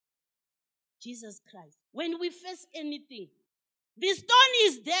lives? Jesus Christ. When we face anything, the stone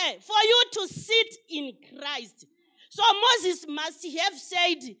is there for you to sit in Christ. So Moses must have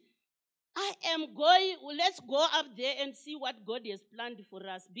said, let's go up there and see what God has planned for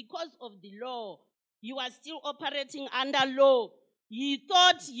us. Because of the law, you are still operating under law. He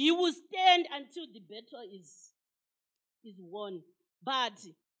thought he would stand until the battle is won. But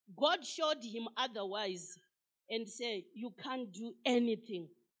God showed him otherwise and said, you can't do anything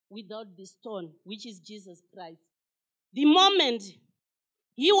without the stone, which is Jesus Christ. The moment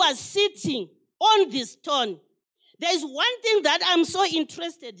he was sitting on the stone, there is one thing that I'm so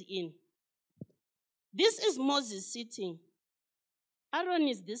interested in. This is Moses sitting. Aaron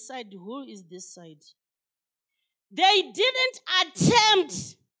is this side. Who is this side? They didn't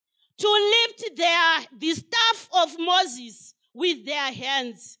attempt to lift the staff of Moses with their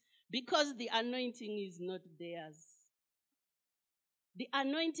hands because the anointing is not theirs. The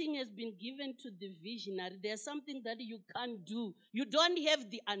anointing has been given to the visionary. There's something that you can't do. You don't have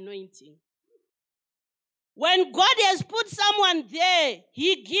the anointing. When God has put someone there,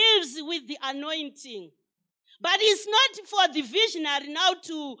 he gives with the anointing. But it's not for the visionary now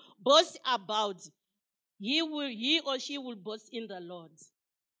to boast about. He or she will boast in the Lord.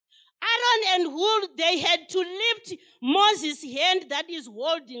 Aaron and Hur, they had to lift Moses' hand that is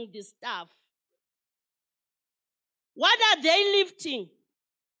holding the staff. What are they lifting?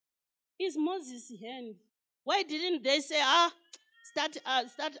 It's Moses' hand. Why didn't they say, start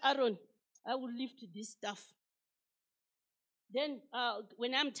Aaron, I will lift this staff. Then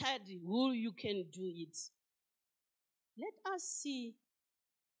when I'm tired, Hur, you can do it. Let us see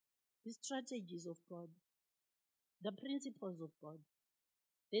the strategies of God, the principles of God.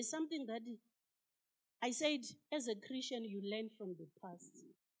 There's something that I said, as a Christian, you learn from the past.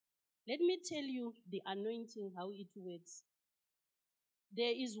 Let me tell you the anointing, how it works.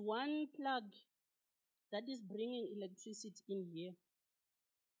 There is one plug that is bringing electricity in here.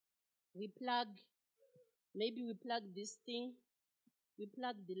 Maybe we plug this thing, we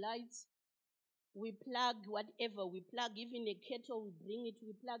plug the lights, we plug whatever, we plug even a kettle, we bring it,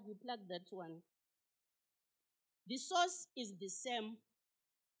 we plug that one. The source is the same,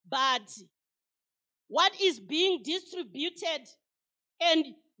 but what is being distributed and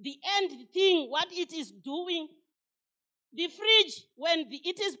the end thing, what it is doing, the fridge, when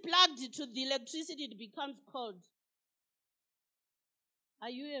it is plugged to the electricity, it becomes cold. Are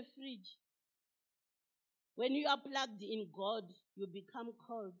you a fridge? When you are plugged in God, you become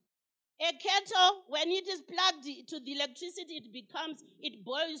cold. A kettle, when it is plugged to the electricity, it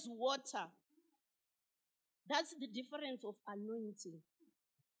boils water. That's the difference of anointing.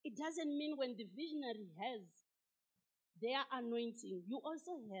 It doesn't mean when the visionary has their anointing, you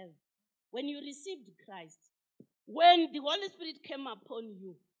also have. When you received Christ, when the Holy Spirit came upon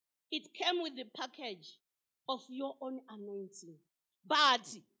you, it came with the package of your own anointing. But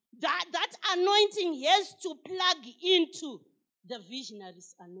that anointing has to plug into the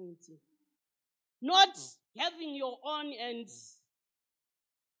visionary's anointing. Not having your own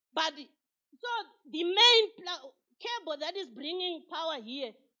but so the main cable that is bringing power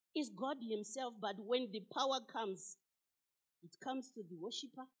here is God himself. But when the power comes, it comes to the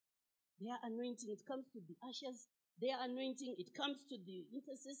worshiper, their anointing. It comes to the ushers, their anointing. It comes to the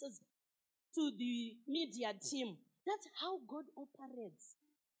intercessors, to the media team. That's how God operates.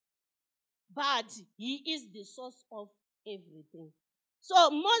 But he is the source of everything. So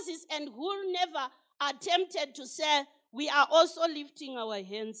Moses and Hur never attempted to say, we are also lifting our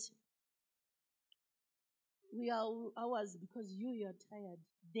hands. We are ours because you are tired.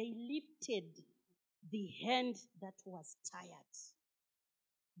 They lifted the hand that was tired.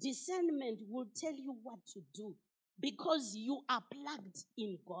 Discernment will tell you what to do because you are plugged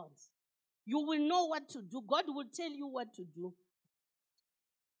in God. You will know what to do. God will tell you what to do.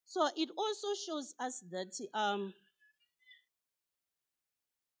 So it also shows us that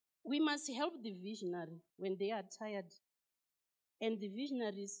we must help the visionary when they are tired. And the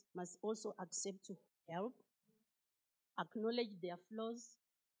visionaries must also accept to help, acknowledge their flaws,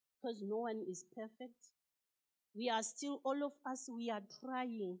 because no one is perfect. We are still, all of us, we are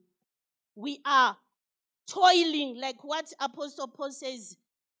trying. We are toiling, like what Apostle Paul says,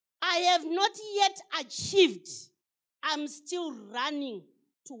 I have not yet achieved. I'm still running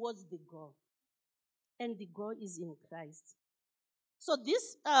towards the goal. And the goal is in Christ. So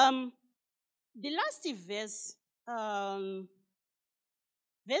this, the last verse,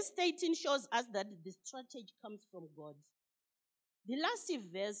 verse 18 shows us that the strategy comes from God. The last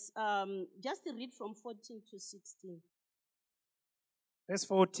verse, just read from 14 to 16. Verse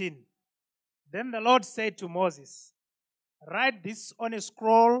 14. Then the Lord said to Moses, Write this on a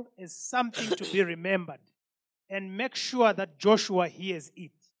scroll as something to be remembered, and make sure that Joshua hears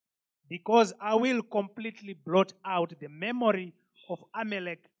it, because I will completely blot out the memory of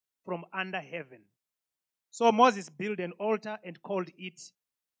Amalek from under heaven. So Moses built an altar and called it,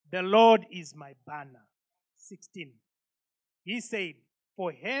 "The Lord is my banner." 16. He said,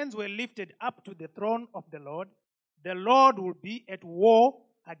 "For hands were lifted up to the throne of the Lord will be at war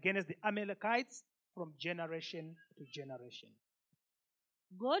against the Amalekites from generation to generation."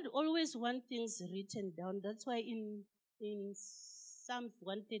 God always wants things written down. That's why in Psalms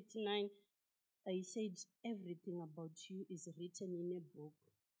 139, I said everything about you is written in a book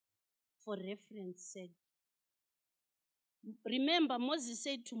for reference sake. Remember, Moses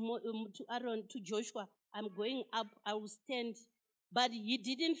said to Aaron, to Joshua, "I'm going up, I will stand." But he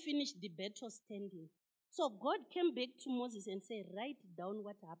didn't finish the battle standing. So God came back to Moses and said, "Write down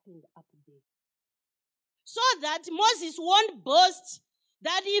what happened up there." So that Moses won't boast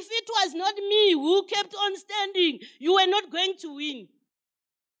that if it was not me who kept on standing, you were not going to win.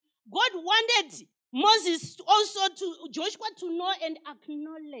 God wanted Moses also to Joshua to know and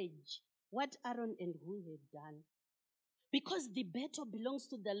acknowledge what Aaron and who had done. Because the battle belongs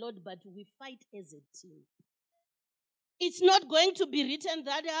to the Lord, but we fight as a team. It's not going to be written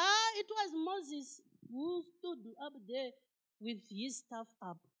that, it was Moses who stood up there with his staff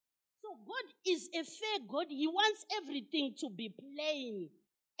up. So God is a fair God. He wants everything to be plain,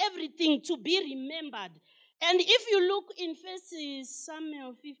 everything to be remembered. And if you look in 1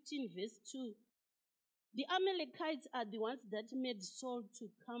 Samuel 15, verse 2, the Amalekites are the ones that made Saul to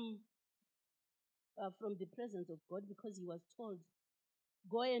come from the presence of God, because he was told,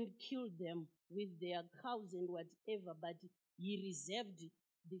 "Go and kill them with their cows and whatever." But he reserved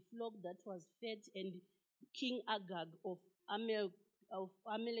the flock that was fed, and King Agag of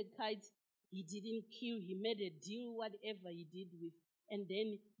Amalekites, he didn't kill. He made a deal, whatever he did with, and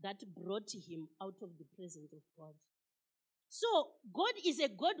then that brought him out of the presence of God. So God is a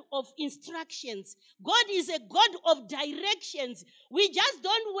God of instructions. God is a God of directions. We just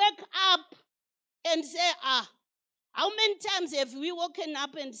don't wake up and say, how many times have we woken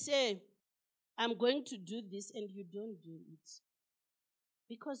up and say, "I'm going to do this," and you don't do it?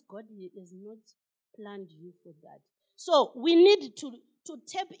 Because God has not planned you for that. So we need to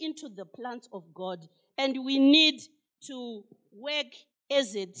tap into the plans of God, and we need to work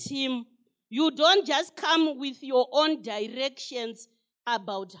as a team. You don't just come with your own directions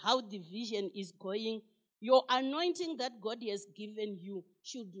about how the vision is going. Your anointing that God has given you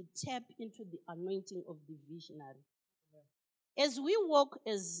should tap into the anointing of the visionary. As we walk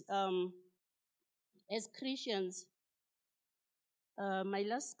as Christians, my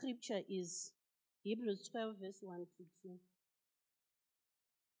last scripture is Hebrews 12, verse 1 to 2.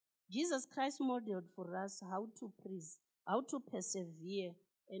 Jesus Christ modeled for us how to persevere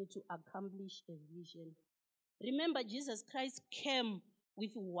and to accomplish a vision. Remember, Jesus Christ came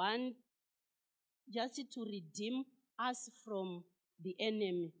with one, just to redeem us from the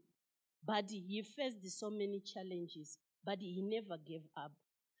enemy. But he faced so many challenges, but he never gave up,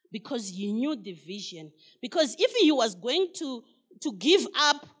 because he knew the vision. Because if he was going to give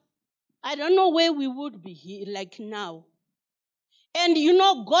up, I don't know where we would be here, like now. And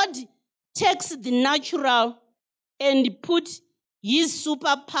God takes the natural and put his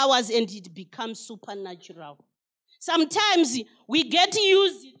superpowers, and it becomes supernatural. Sometimes we get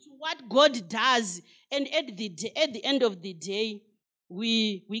used to what God does, and at the end of the day,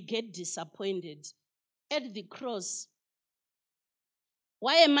 we get disappointed. At the cross,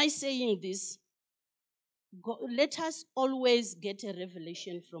 why am I saying this? Let us always get a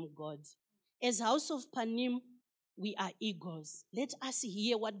revelation from God. As House of Panim, we are eagles. Let us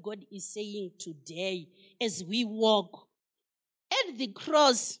hear what God is saying today as we walk. At the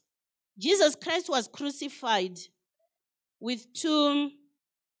cross, Jesus Christ was crucified with two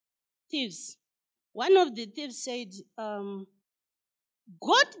thieves. One of the thieves said,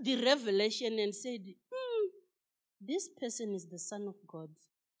 got the revelation and said, this person is the Son of God.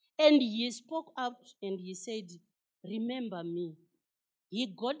 And he spoke up and he said, "Remember me." He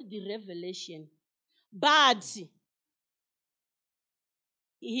got the revelation. But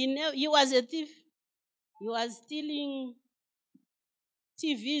he was a thief. He was stealing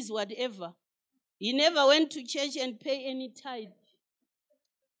TVs, whatever. He never went to church and pay any tithe.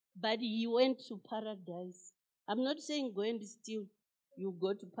 But he went to paradise. I'm not saying go and steal. You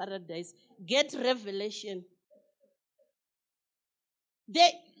go to paradise. Get revelation.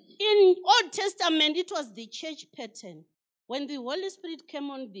 In Old Testament, it was the church pattern. When the Holy Spirit came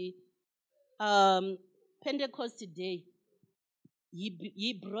on the Pentecost day,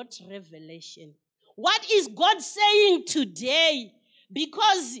 he brought revelation. What is God saying today?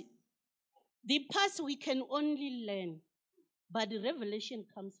 Because the past we can only learn, but the revelation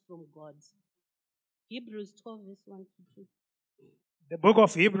comes from God. Hebrews 12, verse 1 to 2. The book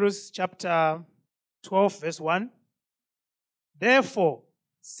of Hebrews, chapter 12, verse 1. Therefore,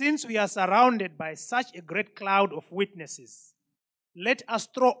 since we are surrounded by such a great cloud of witnesses, let us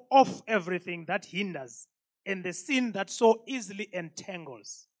throw off everything that hinders and the sin that so easily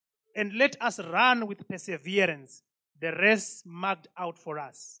entangles, and let us run with perseverance the race marked out for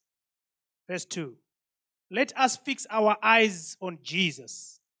us. Verse 2. Let us fix our eyes on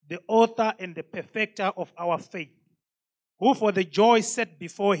Jesus, the author and the perfecter of our faith, who for the joy set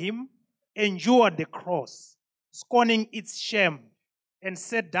before him endured the cross, scorning its shame, and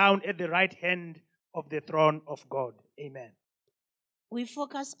sat down at the right hand of the throne of God. Amen. We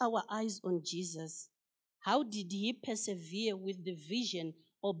focus our eyes on Jesus. How did he persevere with the vision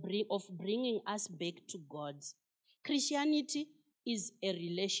of bringing us back to God? Christianity is a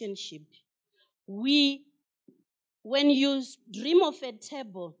relationship. When you dream of a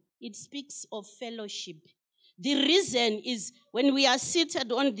table, it speaks of fellowship. The reason is when we are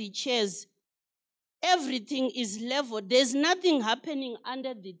seated on the chairs, everything is level. There's nothing happening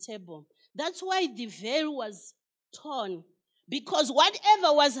under the table. That's why the veil was torn. Because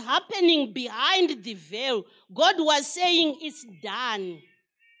whatever was happening behind the veil, God was saying it's done.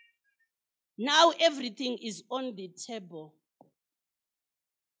 Now everything is on the table.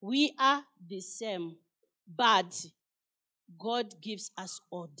 We are the same, but God gives us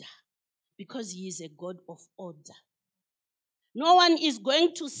order because he is a God of order. No one is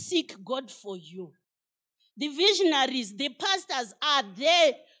going to seek God for you. The visionaries, the pastors are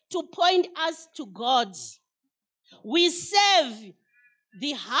there to point us to God. We serve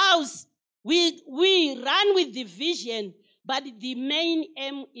the house. We run with the vision, but the main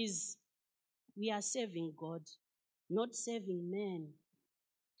aim is we are serving God, not serving men.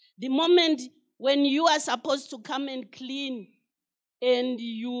 The moment when you are supposed to come and clean and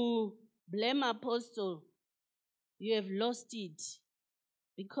you blame Apostle, you have lost it,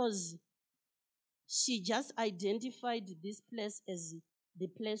 because she just identified this place as the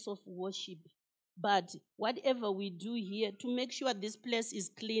place of worship. But whatever we do here to make sure this place is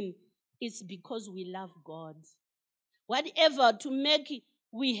clean, it's because we love God. Whatever to make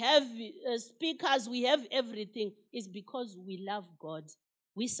we have speakers, we have everything, is because we love God.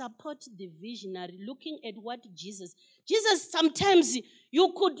 We support the visionary, looking at what Jesus, sometimes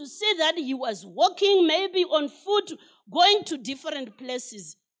you could see that he was walking maybe on foot, going to different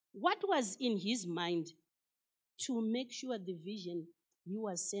places. What was in his mind? To make sure the vision he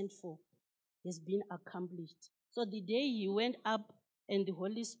was sent for has been accomplished. So the day he went up and the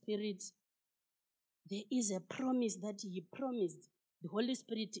Holy Spirit, there is a promise that he promised. The Holy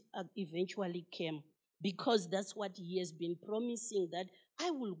Spirit eventually came, because that's what he has been promising, that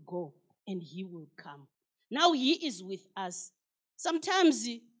I will go and he will come. Now he is with us. Sometimes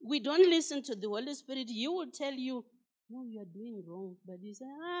we don't listen to the Holy Spirit. He will tell you, no, you are doing wrong. But you say,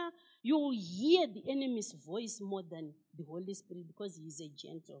 you will hear the enemy's voice more than the Holy Spirit, because he is a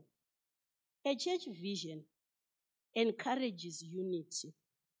gentle. A church vision encourages unity,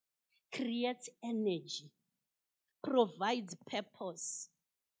 creates energy, provides purpose,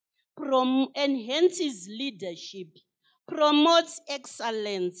 enhances leadership, promotes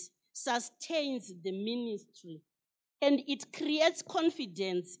excellence, sustains the ministry, and it creates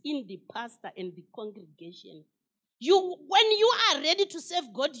confidence in the pastor and the congregation. When you are ready to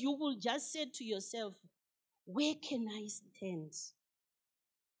serve God, you will just say to yourself, where can I stand?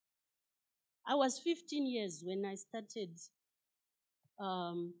 I was 15 years when I started.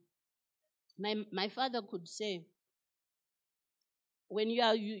 My father could say, when you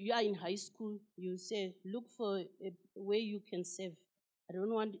are in high school, you say, look for a way you can serve. I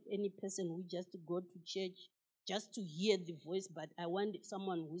don't want any person who just go to church just to hear the voice, but I want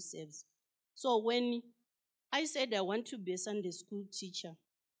someone who serves. So when I said I want to be a Sunday school teacher,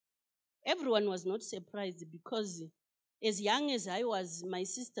 everyone was not surprised, because as young as I was, my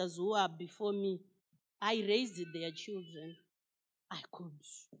sisters who are before me, I raised their children. I could.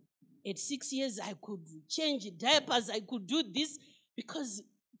 At 6 years, I could change diapers. I could do this, because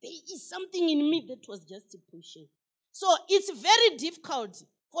there is something in me that was just pushing. So it's very difficult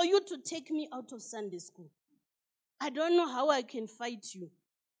for you to take me out of Sunday school. I don't know how I can fight you.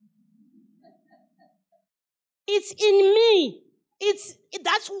 It's in me.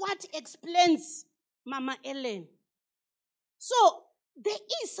 That's what explains Mama Ellen. So there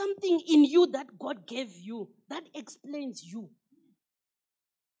is something in you that God gave you that explains you.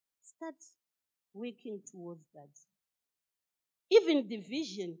 Start working towards that. Even the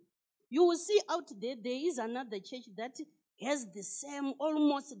vision, You will see out there is another church that has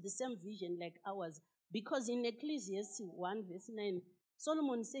almost the same vision like ours. Because in Ecclesiastes 1 verse 9,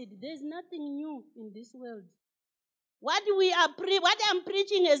 Solomon said, there's nothing new in this world. What I'm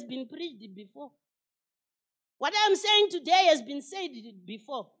preaching has been preached before. What I'm saying today has been said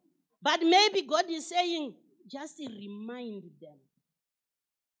before. But maybe God is saying, just remind them.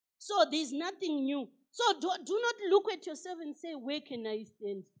 So there's nothing new. So do not look at yourself and say, where can I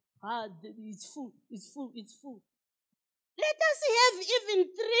stand? It's full. Let us have even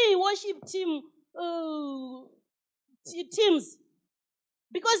 3 worship teams.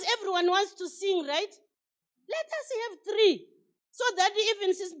 Because everyone wants to sing, right? Let us have 3. So that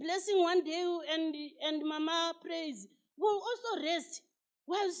even Sis Blessing one day and Mama prays, we'll also rest.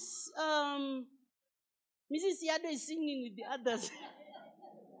 Whilst Mrs. Yado is singing with the others.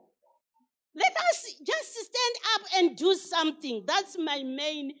 Let us just stand up and do something. That's my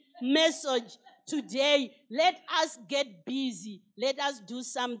main message today. Let us get busy. Let us do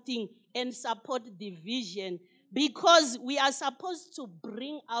something and support the vision. Because we are supposed to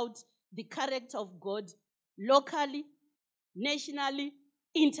bring out the character of God locally, nationally,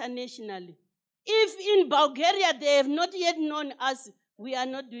 internationally. If in Bulgaria they have not yet known us, we are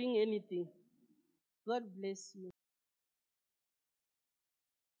not doing anything. God bless you.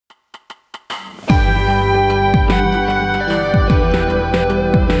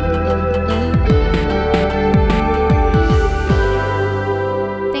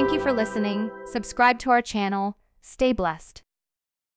 Thank you for listening. Subscribe to our channel. Stay blessed.